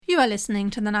You are listening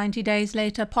to the 90 Days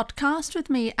Later podcast with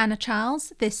me, Anna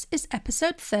Charles. This is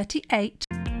episode 38.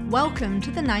 Welcome to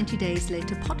the 90 Days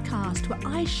Later podcast, where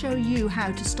I show you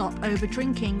how to stop over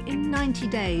drinking in 90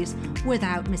 days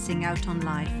without missing out on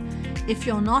life. If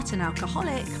you're not an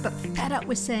alcoholic, but fed up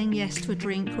with saying yes to a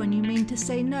drink when you mean to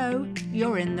say no,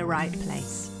 you're in the right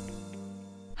place.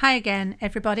 Hi again,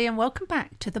 everybody, and welcome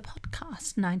back to the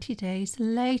podcast 90 Days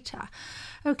Later.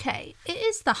 Okay, it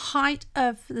is the height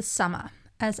of the summer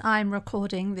as I'm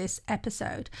recording this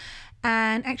episode.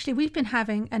 And actually, we've been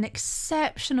having an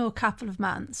exceptional couple of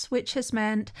months, which has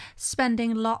meant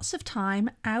spending lots of time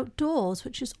outdoors,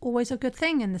 which is always a good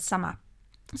thing in the summer.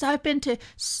 So I've been to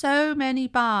so many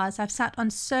bars. I've sat on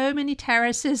so many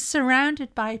terraces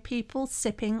surrounded by people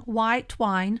sipping white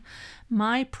wine,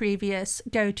 my previous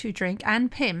go-to drink,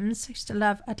 and Pimm's. I used to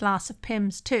love a glass of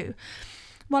Pimm's too.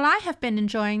 Well, I have been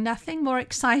enjoying nothing more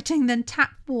exciting than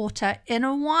tap water in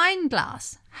a wine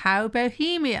glass. How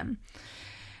bohemian.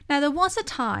 Now, there was a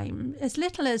time as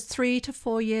little as 3 to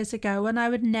 4 years ago when I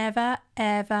would never,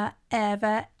 ever,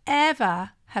 ever,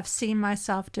 ever have seen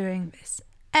myself doing this.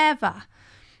 Ever.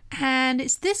 And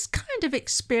it's this kind of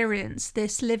experience,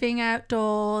 this living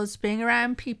outdoors, being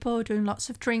around people, doing lots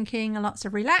of drinking and lots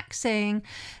of relaxing,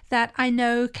 that I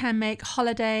know can make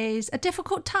holidays a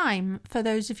difficult time for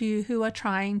those of you who are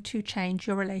trying to change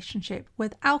your relationship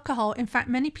with alcohol. In fact,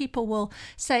 many people will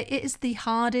say it is the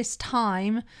hardest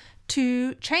time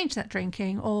to change that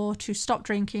drinking or to stop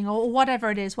drinking or whatever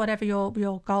it is, whatever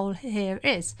your goal here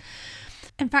is.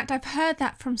 In fact, I've heard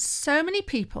that from so many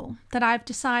people that I've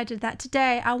decided that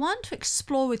today I want to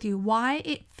explore with you why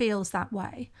it feels that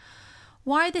way,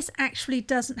 why this actually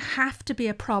doesn't have to be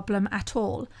a problem at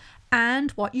all,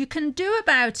 and what you can do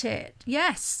about it.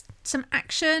 Yes, some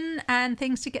action and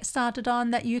things to get started on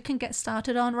that you can get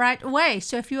started on right away.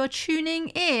 So if you're tuning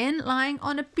in, lying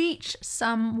on a beach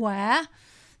somewhere,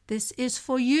 this is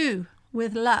for you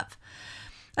with love.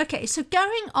 Okay, so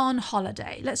going on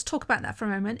holiday, let's talk about that for a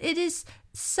moment. It is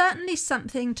certainly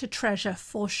something to treasure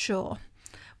for sure.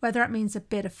 Whether it means a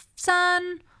bit of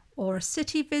sun or a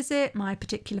city visit, my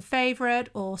particular favourite,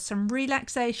 or some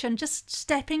relaxation, just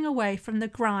stepping away from the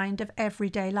grind of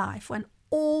everyday life when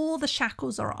all the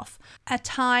shackles are off. A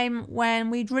time when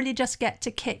we really just get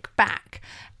to kick back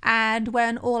and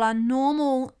when all our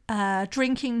normal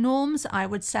drinking norms, I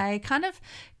would say, kind of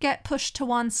get pushed to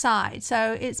one side.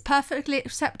 So it's perfectly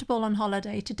acceptable on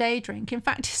holiday to day drink. In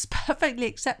fact, it's perfectly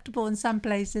acceptable in some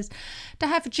places to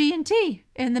have G&T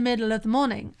in the middle of the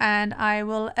morning. And I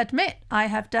will admit I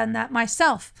have done that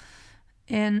myself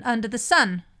under the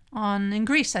sun in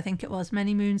Greece, I think it was,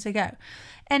 many moons ago.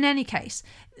 In any case,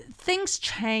 things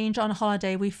change on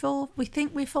holiday. We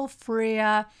think we feel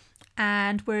freer,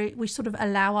 and we sort of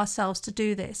allow ourselves to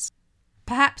do this.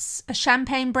 Perhaps a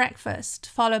champagne breakfast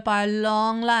followed by a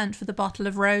long lunch with a bottle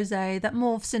of rosé that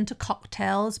morphs into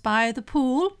cocktails by the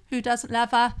pool. Who doesn't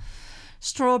love a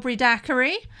strawberry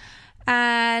daiquiri?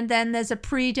 And then there's a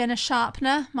pre-dinner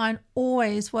sharpener. Mine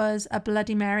always was a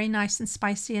Bloody Mary, nice and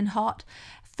spicy and hot,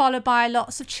 followed by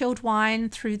lots of chilled wine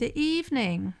through the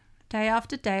evening. Day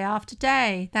after day after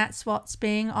day. That's what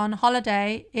being on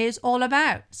holiday is all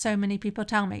about, so many people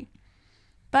tell me.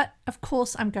 But of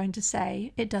course, I'm going to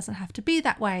say it doesn't have to be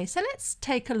that way. So let's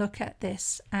take a look at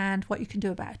this and what you can do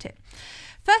about it.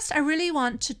 First, I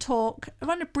want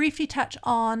to briefly touch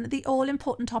on the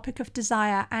all-important topic of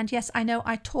desire. And yes, I know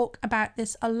I talk about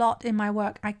this a lot in my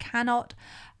work. You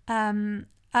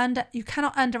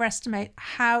cannot underestimate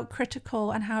how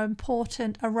critical and how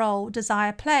important a role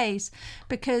desire plays,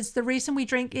 because the reason we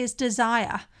drink is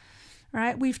desire,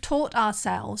 right? We've taught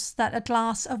ourselves that a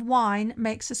glass of wine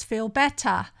makes us feel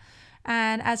better.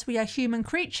 And as we are human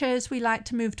creatures, we like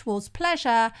to move towards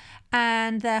pleasure,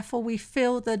 and therefore we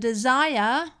feel the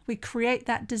desire, we create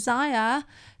that desire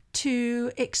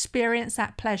to experience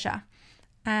that pleasure.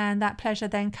 And that pleasure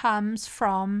then comes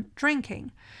from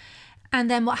drinking. And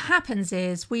then what happens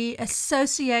is we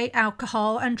associate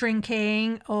alcohol and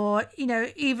drinking, or,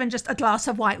 even just a glass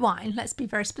of white wine, let's be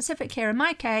very specific here in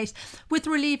my case, with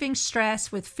relieving stress,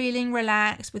 with feeling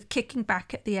relaxed, with kicking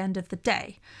back at the end of the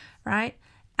day, right?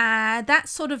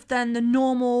 That's sort of then the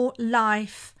normal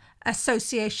life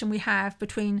association we have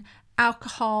between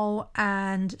alcohol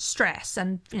and stress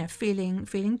and,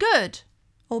 feeling good,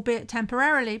 albeit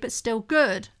temporarily, but still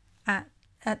good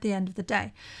at the end of the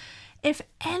day. If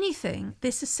anything,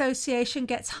 this association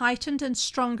gets heightened and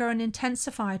stronger and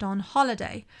intensified on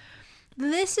holiday.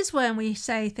 This is when we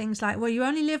say things like, well, you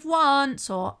only live once,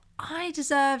 or I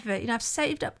deserve it. I've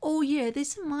saved up all year.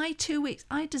 These are my 2 weeks.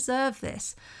 I deserve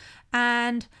this.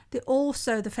 And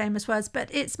also the famous words, but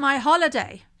it's my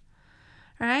holiday.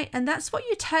 right? And that's what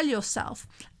you tell yourself.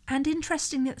 And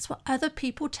interestingly, that's what other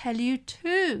people tell you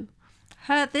too.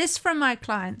 Heard this from my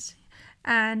clients.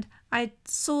 And I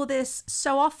saw this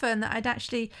so often that I'd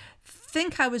actually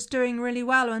think I was doing really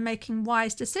well and making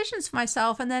wise decisions for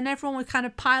myself. And then everyone would kind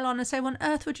of pile on and say, what on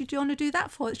earth would you want to do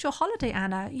that for? It's your holiday,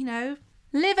 Anna.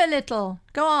 Live a little.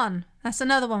 Go on. That's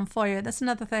another one for you. That's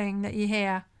another thing that you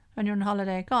hear when you're on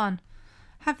holiday. Go on.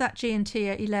 Have that G&T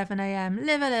at 11 a.m.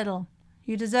 Live a little.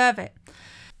 You deserve it.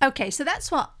 Okay, so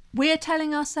that's what we're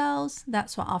telling ourselves.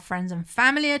 That's what our friends and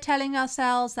family are telling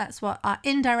ourselves. That's what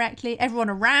indirectly everyone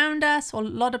around us, or a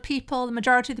lot of people, the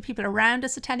majority of the people around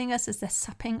us are telling us as they're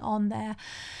supping on their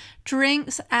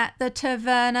drinks at the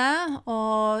taverna,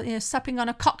 or supping on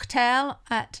a cocktail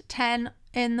at 10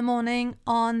 in the morning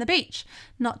on the beach.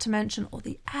 Not to mention all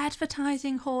the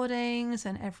advertising hoardings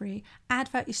and every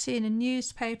advert you see in a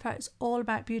newspaper. It's all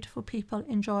about beautiful people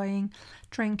enjoying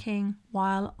drinking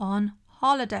while on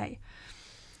holiday.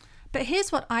 But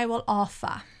here's what I will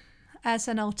offer as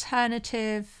an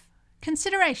alternative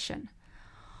consideration.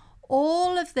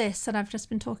 All of this that I've just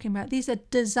been talking about, these are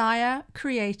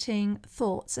desire-creating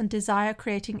thoughts and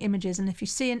desire-creating images. And if you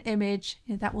see an image,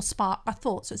 that will spark a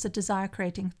thought. So it's a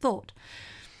desire-creating thought.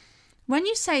 When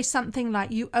you say something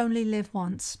like, you only live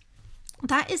once,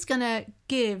 that is going to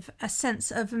give a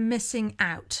sense of missing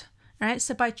out, right?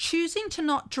 So by choosing to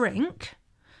not drink,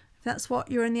 if that's what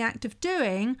you're in the act of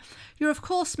doing, you're of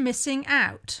course missing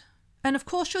out. And of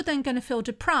course, you're then going to feel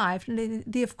deprived. And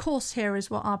the of course here is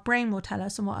what our brain will tell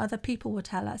us and what other people will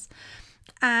tell us.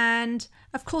 And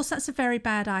of course, that's a very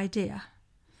bad idea,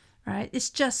 right?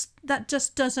 That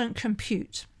just doesn't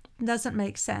compute, doesn't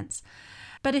make sense.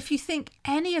 But if you think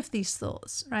any of these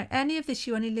thoughts, right? Any of this,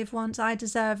 you only live once, I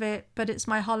deserve it, but it's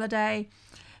my holiday.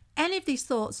 Any of these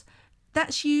thoughts,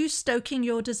 that's you stoking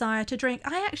your desire to drink.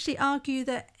 I actually argue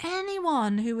that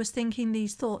anyone who was thinking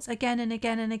these thoughts again and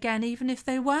again and again, even if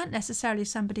they weren't necessarily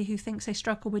somebody who thinks they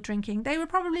struggle with drinking, they would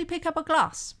probably pick up a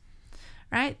glass,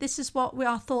 right? This is what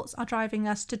our thoughts are driving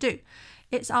us to do.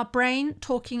 It's our brain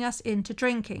talking us into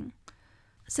drinking.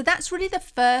 So that's really the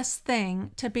first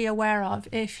thing to be aware of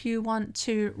if you want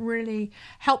to really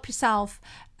help yourself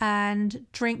and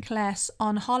drink less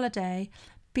on holiday.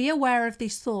 Be aware of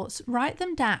these thoughts. Write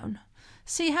them down.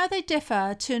 See how they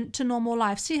differ to normal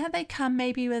life. See how they come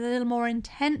maybe with a little more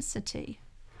intensity,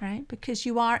 right? Because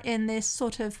you are in this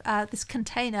sort of this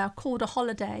container called a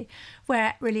holiday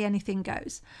where really anything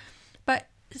goes. But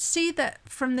see that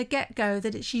from the get-go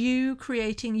that it's you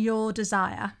creating your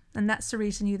desire, and that's the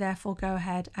reason you therefore go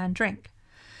ahead and drink.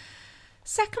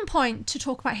 Second point to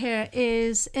talk about here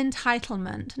is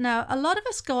entitlement. Now, a lot of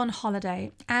us go on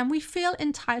holiday and we feel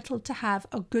entitled to have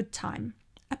a good time.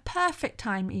 A perfect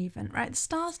time even, right? The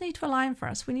stars need to align for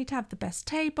us. We need to have the best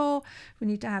table. We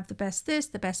need to have the best this,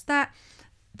 the best that.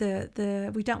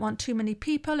 We don't want too many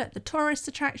people at the tourist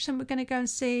attraction we're going to go and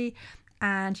see.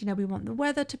 And, we want the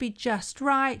weather to be just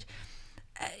right.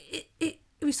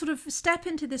 We sort of step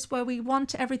into this where we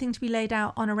want everything to be laid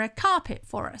out on a red carpet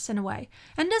for us in a way.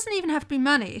 And it doesn't even have to be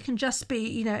money. It can just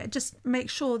be, just make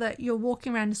sure that you're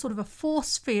walking around in sort of a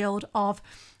force field of,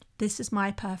 this is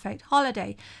my perfect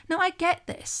holiday. Now, I get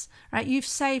this, right? You've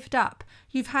saved up.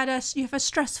 You have a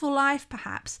stressful life,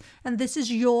 perhaps, and this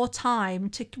is your time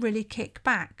to really kick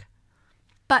back.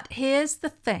 But here's the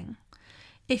thing.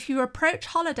 If you approach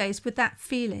holidays with that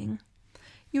feeling,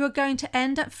 you are going to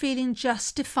end up feeling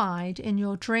justified in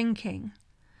your drinking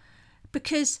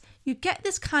because you get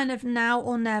this kind of now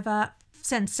or never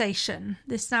sensation,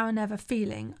 this now or never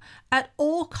feeling. At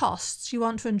all costs, you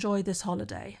want to enjoy this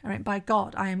holiday. All right, by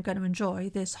God, I am going to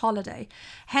enjoy this holiday.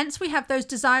 Hence, we have those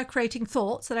desire-creating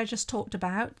thoughts that I just talked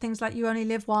about. Things like, you only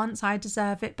live once, I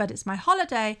deserve it, but it's my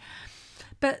holiday.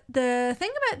 But the thing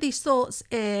about these thoughts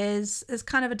is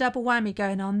kind of a double whammy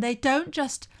going on. They don't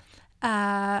just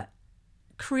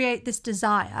create this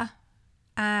desire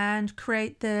and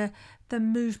create the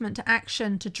movement to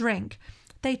action to drink.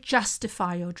 They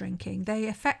justify your drinking. They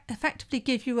effectively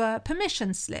give you a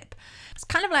permission slip. It's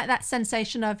kind of like that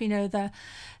sensation of,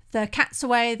 the cat's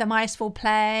away, the mice will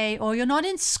play, or you're not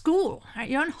in school, right?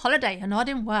 You're on holiday, you're not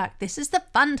in work. This is the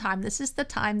fun time. This is the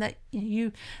time that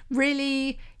you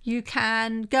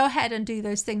can go ahead and do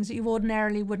those things that you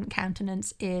ordinarily wouldn't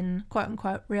countenance in quote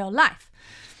unquote real life.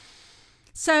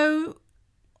 So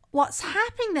what's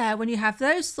happening there when you have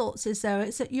those thoughts is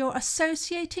that you're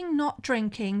associating not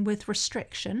drinking with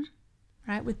restriction,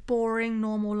 right? With boring,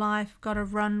 normal life, got to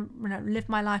live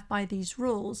my life by these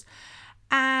rules.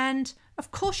 And of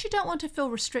course, you don't want to feel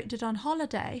restricted on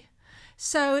holiday.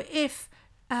 So if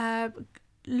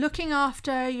looking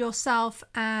after yourself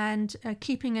and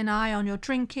keeping an eye on your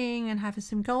drinking and having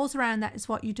some goals around that is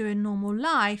what you do in normal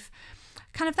life,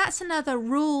 kind of that's another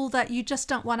rule that you just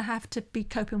don't want to have to be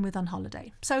coping with on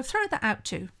holiday. So throw that out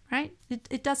too, right?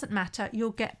 It doesn't matter.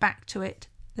 You'll get back to it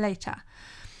later.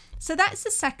 So that's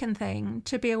the second thing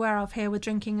to be aware of here with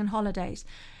drinking and holidays.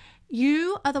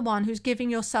 You are the one who's giving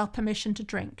yourself permission to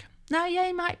drink. Now, yeah,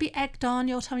 you might be egged on.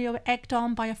 You'll tell me you're egged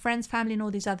on by your friends, family, and all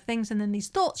these other things, and then these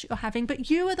thoughts you're having, but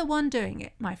you are the one doing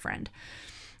it, my friend.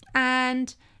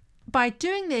 And by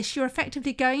doing this, you're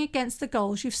effectively going against the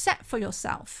goals you've set for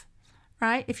yourself,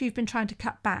 right? If you've been trying to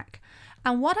cut back.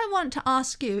 And what I want to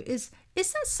ask you is that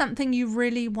something you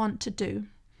really want to do?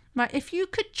 Right? If you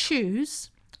could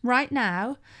choose right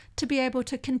now to be able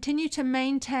to continue to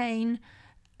maintain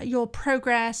your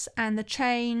progress and the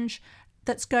change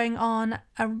that's going on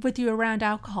with you around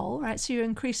alcohol, right? So you're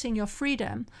increasing your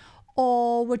freedom,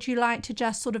 or would you like to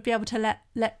just sort of be able to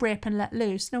let rip and let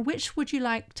loose? Now, which would you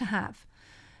like to have?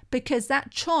 Because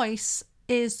that choice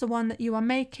is the one that you are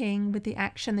making with the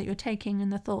action that you're taking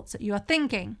and the thoughts that you are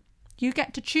thinking. You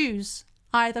get to choose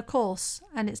either course,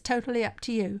 and it's totally up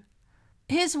to you.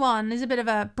 Here's a bit of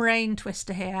a brain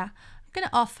twister here. I'm going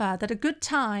to offer that a good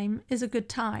time is a good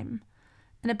time,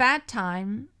 and a bad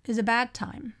time is a bad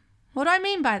time. What do I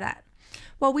mean by that?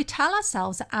 Well, we tell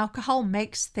ourselves that alcohol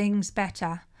makes things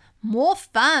better, more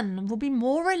fun, we'll be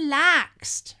more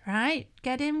relaxed, right?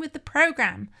 Get in with the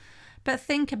program. But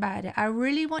think about it. I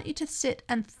really want you to sit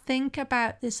and think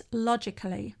about this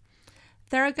logically.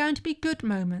 There are going to be good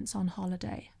moments on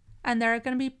holiday, and there are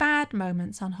going to be bad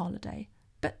moments on holiday,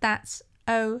 but that's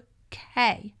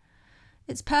okay.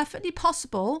 It's perfectly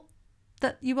possible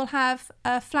that you will have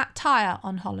a flat tire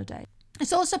on holiday.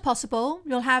 It's also possible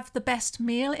you'll have the best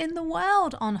meal in the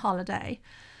world on holiday,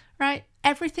 right?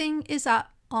 Everything is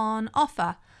up on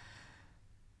offer.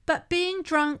 But being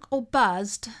drunk or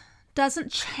buzzed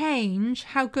doesn't change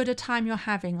how good a time you're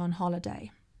having on holiday.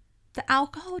 The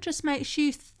alcohol just makes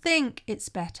you think it's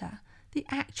better. The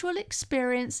actual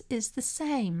experience is the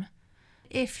same.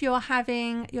 If you're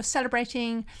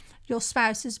celebrating your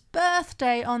spouse's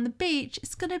birthday on the beach,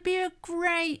 it's going to be a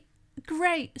great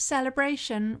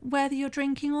celebration whether you're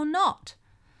drinking or not,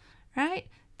 right?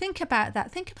 Think about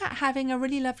that. Think about having a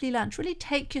really lovely lunch. Really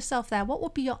take yourself there. What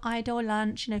would be your ideal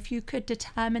lunch? If you could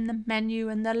determine the menu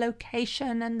and the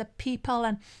location and the people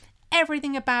and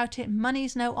everything about it.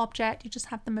 Money's no object. You just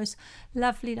have the most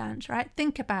lovely lunch, right?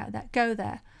 Think about that. Go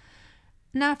there.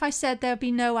 Now, if I said there would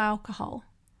be no alcohol,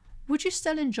 would you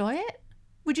still enjoy it?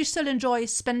 Would you still enjoy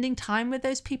spending time with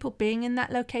those people, being in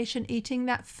that location, eating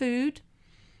that food?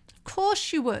 Of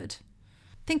course you would.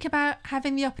 Think about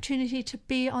having the opportunity to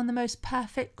be on the most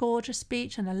perfect, gorgeous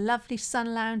beach and a lovely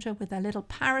sun lounger with a little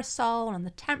parasol and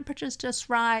the temperature's just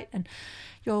right and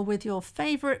you're with your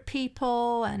favorite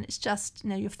people and it's just,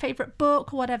 your favorite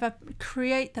book or whatever.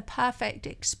 Create the perfect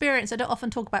experience. I don't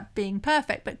often talk about being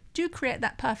perfect, but do create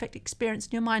that perfect experience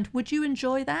in your mind. Would you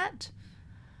enjoy that?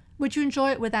 Would you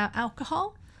enjoy it without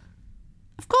alcohol?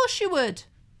 Of course you would.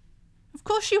 Of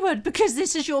course you would, because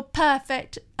this is your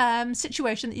perfect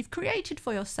situation that you've created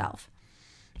for yourself,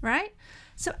 right?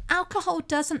 So alcohol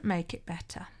doesn't make it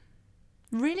better.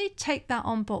 Really take that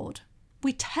on board.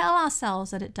 We tell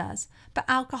ourselves that it does, but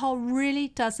alcohol really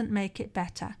doesn't make it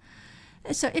better.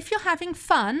 So if you're having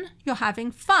fun, you're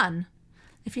having fun.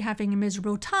 If you're having a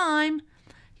miserable time,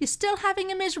 you're still having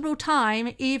a miserable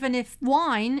time, even if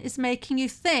wine is making you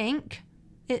think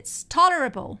it's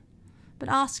tolerable. But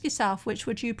ask yourself, which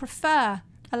would you prefer?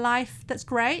 A life that's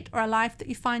great or a life that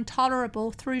you find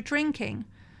tolerable through drinking?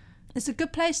 It's a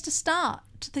good place to start,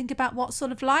 to think about what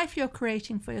sort of life you're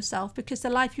creating for yourself, because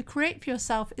the life you create for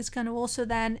yourself is going to also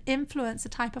then influence the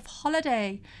type of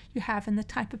holiday you have and the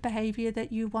type of behavior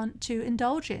that you want to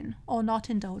indulge in or not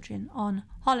indulge in on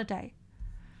holiday.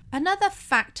 Another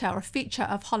factor or feature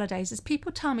of holidays is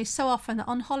people tell me so often that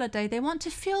on holiday they want to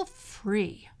feel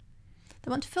free. They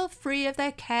want to feel free of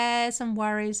their cares and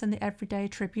worries and the everyday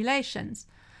tribulations.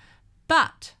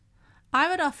 But I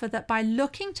would offer that by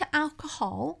looking to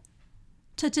alcohol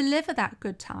to deliver that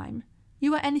good time,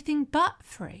 you are anything but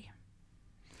free.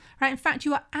 Right? In fact,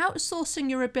 you are outsourcing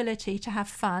your ability to have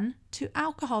fun to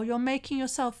alcohol. You're making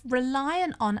yourself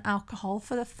reliant on alcohol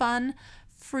for the fun,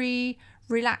 free,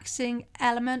 relaxing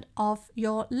element of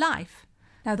your life.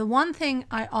 Now, the one thing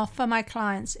I offer my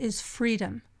clients is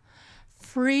freedom.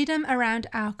 Freedom around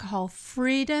alcohol,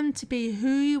 freedom to be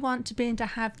who you want to be and to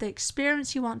have the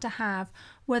experience you want to have,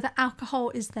 whether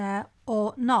alcohol is there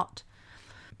or not.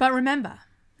 But remember,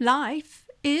 life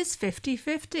is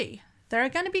 50-50. There are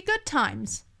going to be good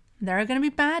times. There are going to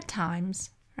be bad times,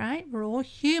 right? We're all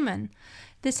human.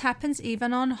 This happens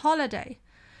even on holiday.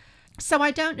 So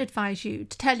I don't advise you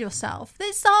to tell yourself that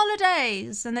it's the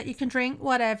holidays and that you can drink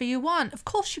whatever you want. Of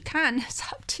course you can,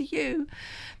 it's up to you.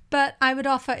 But I would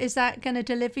offer, is that going to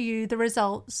deliver you the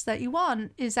results that you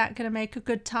want? Is that going to make a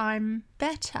good time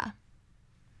better?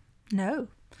 No.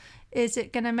 Is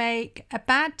it going to make a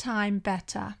bad time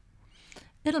better?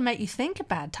 It'll make you think a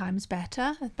bad time's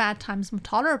better, a bad time's more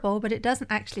tolerable, but it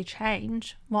doesn't actually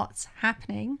change what's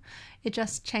happening. It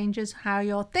just changes how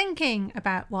you're thinking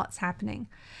about what's happening.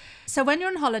 So when you're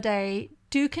on holiday,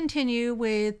 do continue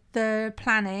with the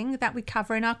planning that we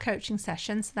cover in our coaching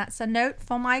sessions. That's a note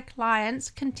for my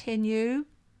clients. Continue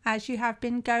as you have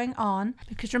been going on.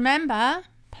 Because remember,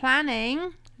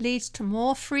 planning leads to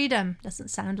more freedom. Doesn't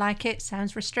sound like it,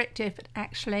 sounds restrictive, but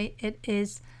actually it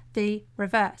is the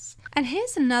reverse. And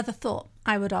here's another thought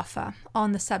I would offer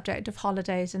on the subject of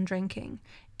holidays and drinking.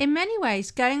 In many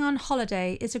ways, going on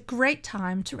holiday is a great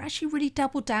time to actually really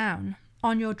double down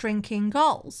on your drinking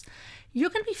goals. You're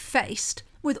going to be faced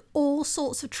with all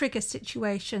sorts of trigger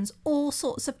situations, all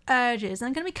sorts of urges, and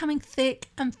they're going to be coming thick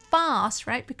and fast,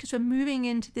 right? Because we're moving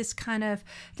into this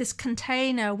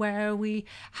container where we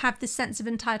have this sense of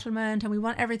entitlement and we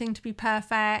want everything to be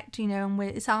perfect, and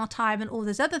it's our time and all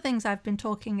those other things I've been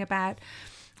talking about.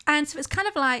 And so it's kind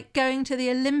of like going to the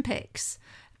Olympics,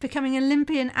 becoming an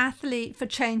Olympian athlete for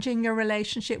changing your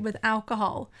relationship with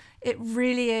alcohol. It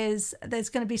really is. There's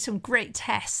going to be some great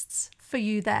tests for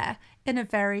you there in a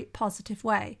very positive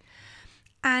way.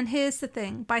 And here's the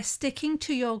thing, by sticking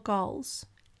to your goals,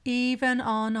 even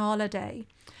on holiday,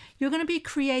 you're going to be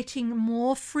creating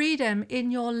more freedom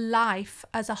in your life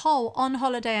as a whole, on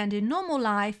holiday and in normal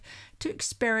life, to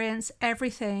experience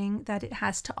everything that it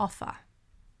has to offer.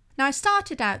 Now, I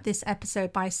started out this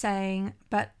episode by saying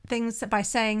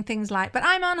things like, but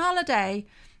I'm on holiday,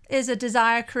 is a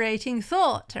desire-creating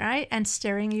thought, right? And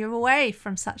steering you away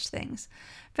from such things.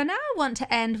 But now I want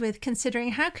to end with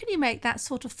considering how can you make that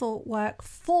sort of thought work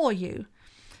for you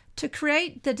to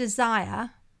create the desire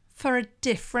for a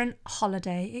different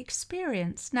holiday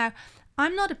experience. Now,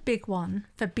 I'm not a big one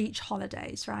for beach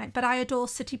holidays, right? But I adore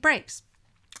city breaks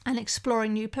and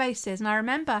exploring new places. And I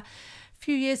remember a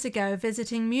few years ago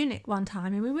visiting Munich one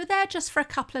time, and we were there just for a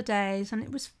couple of days and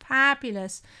it was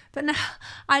fabulous. But now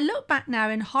I look back now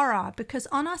in horror, because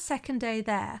on our second day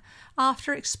there,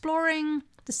 after exploring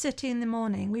the city in the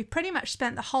morning, we pretty much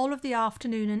spent the whole of the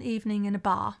afternoon and evening in a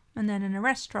bar and then in a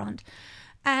restaurant.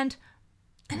 And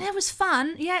it was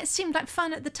fun. Yeah, it seemed like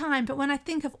fun at the time. But when I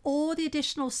think of all the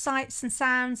additional sights and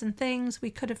sounds and things we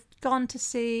could have gone to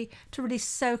see, to really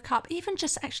soak up, even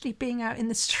just actually being out in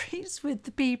the streets with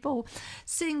the people,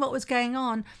 seeing what was going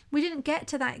on, we didn't get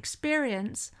to that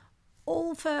experience,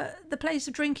 all for the place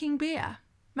of drinking beer,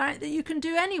 right, that you can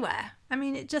do anywhere. I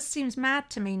mean, it just seems mad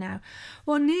to me now.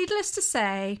 Well, needless to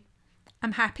say,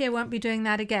 I'm happy I won't be doing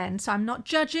that again. So I'm not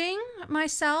judging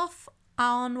myself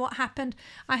on what happened.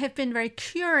 I have been very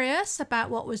curious about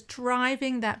what was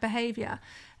driving that behavior.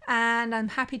 And I'm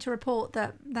happy to report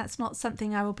that that's not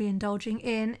something I will be indulging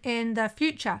in the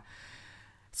future.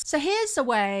 So here's a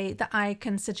way that I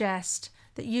can suggest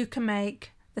that you can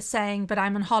make the saying, but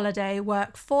I'm on holiday,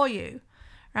 work for you,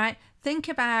 right? Think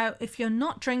about, if you're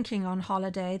not drinking on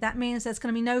holiday, that means there's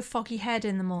going to be no foggy head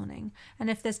in the morning. And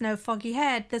if there's no foggy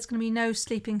head, there's going to be no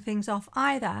sleeping things off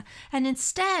either. And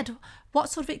instead,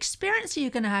 what sort of experience are you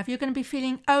going to have? You're going to be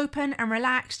feeling open and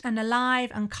relaxed and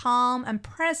alive and calm and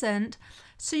present,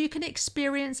 so you can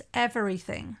experience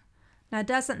everything. Now,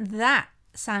 doesn't that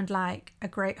sound like a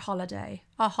great holiday,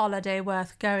 a holiday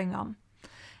worth going on?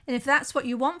 And if that's what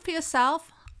you want for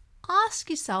yourself, ask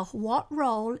yourself, what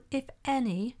role, if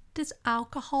any, does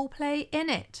alcohol play in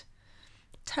it?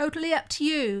 Totally up to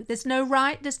you. There's no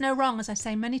right, there's no wrong. As I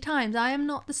say many times, I am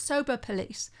not the sober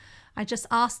police. I just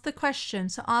ask the question.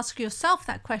 So ask yourself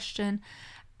that question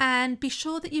and be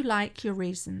sure that you like your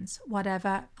reasons,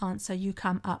 whatever answer you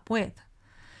come up with.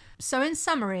 So in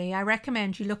summary, I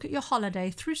recommend you look at your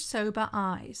holiday through sober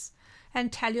eyes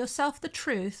and tell yourself the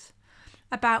truth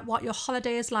about what your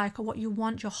holiday is like, or what you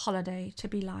want your holiday to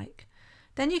be like.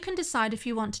 Then you can decide if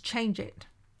you want to change it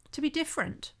to be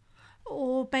different,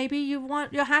 or maybe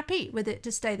you're happy with it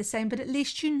to stay the same, but at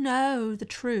least you know the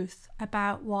truth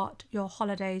about what your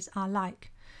holidays are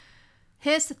like.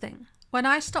 Here's the thing. When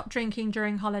I stopped drinking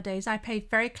during holidays, I paid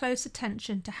very close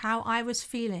attention to how I was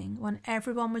feeling when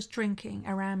everyone was drinking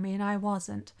around me and I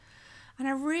wasn't. And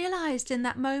I realized in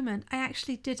that moment I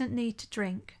actually didn't need to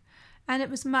drink. And it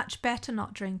was much better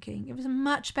not drinking. It was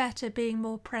much better being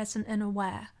more present and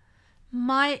aware.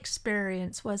 My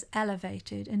experience was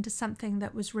elevated into something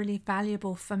that was really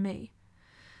valuable for me.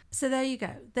 So there you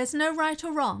go. There's no right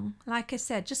or wrong. Like I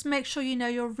said, just make sure you know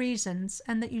your reasons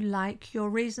and that you like your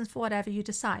reasons for whatever you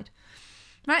decide.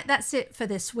 Right, that's it for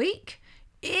this week.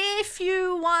 If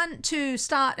you want to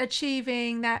start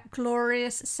achieving that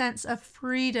glorious sense of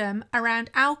freedom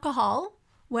around alcohol,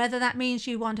 whether that means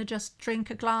you want to just drink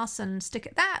a glass and stick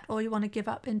at that, or you want to give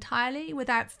up entirely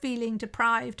without feeling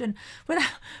deprived and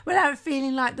without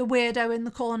feeling like the weirdo in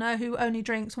the corner who only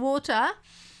drinks water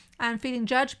and feeling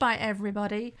judged by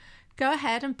everybody, go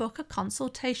ahead and book a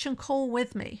consultation call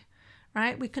with me,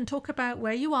 right? We can talk about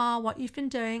where you are, what you've been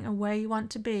doing, and where you want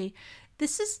to be.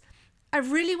 I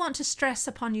really want to stress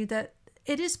upon you that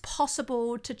it is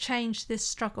possible to change this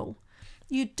struggle.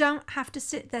 You don't have to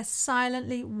sit there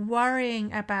silently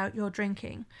worrying about your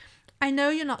drinking. I know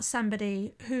you're not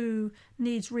somebody who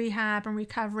needs rehab and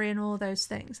recovery and all those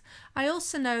things. I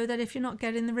also know that if you're not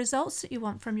getting the results that you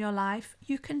want from your life,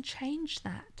 you can change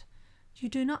that. You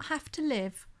do not have to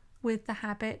live with the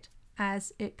habit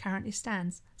as it currently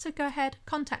stands. So go ahead,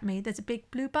 contact me. There's a big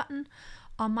blue button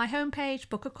on my homepage,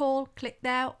 book a call, click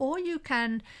there, or you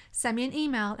can send me an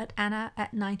email at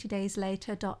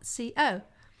anna@90dayslater.co.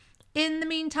 In the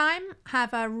meantime,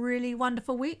 have a really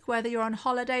wonderful week, whether you're on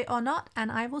holiday or not,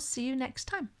 and I will see you next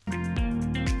time.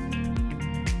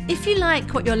 If you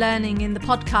like what you're learning in the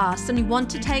podcast and you want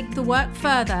to take the work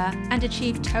further and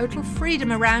achieve total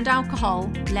freedom around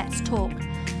alcohol, let's talk.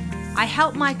 I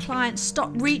help my clients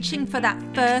stop reaching for that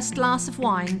first glass of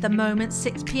wine the moment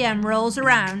 6 p.m. rolls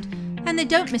around and they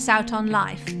don't miss out on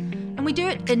life. And we do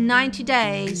it in 90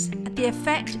 days. The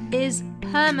effect is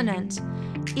permanent.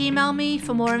 Email me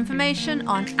for more information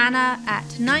on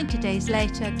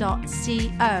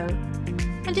anna@90dayslater.co.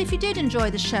 And if you did enjoy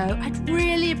the show, I'd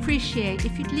really appreciate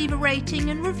if you'd leave a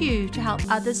rating and review to help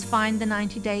others find the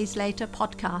 90 Days Later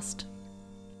podcast.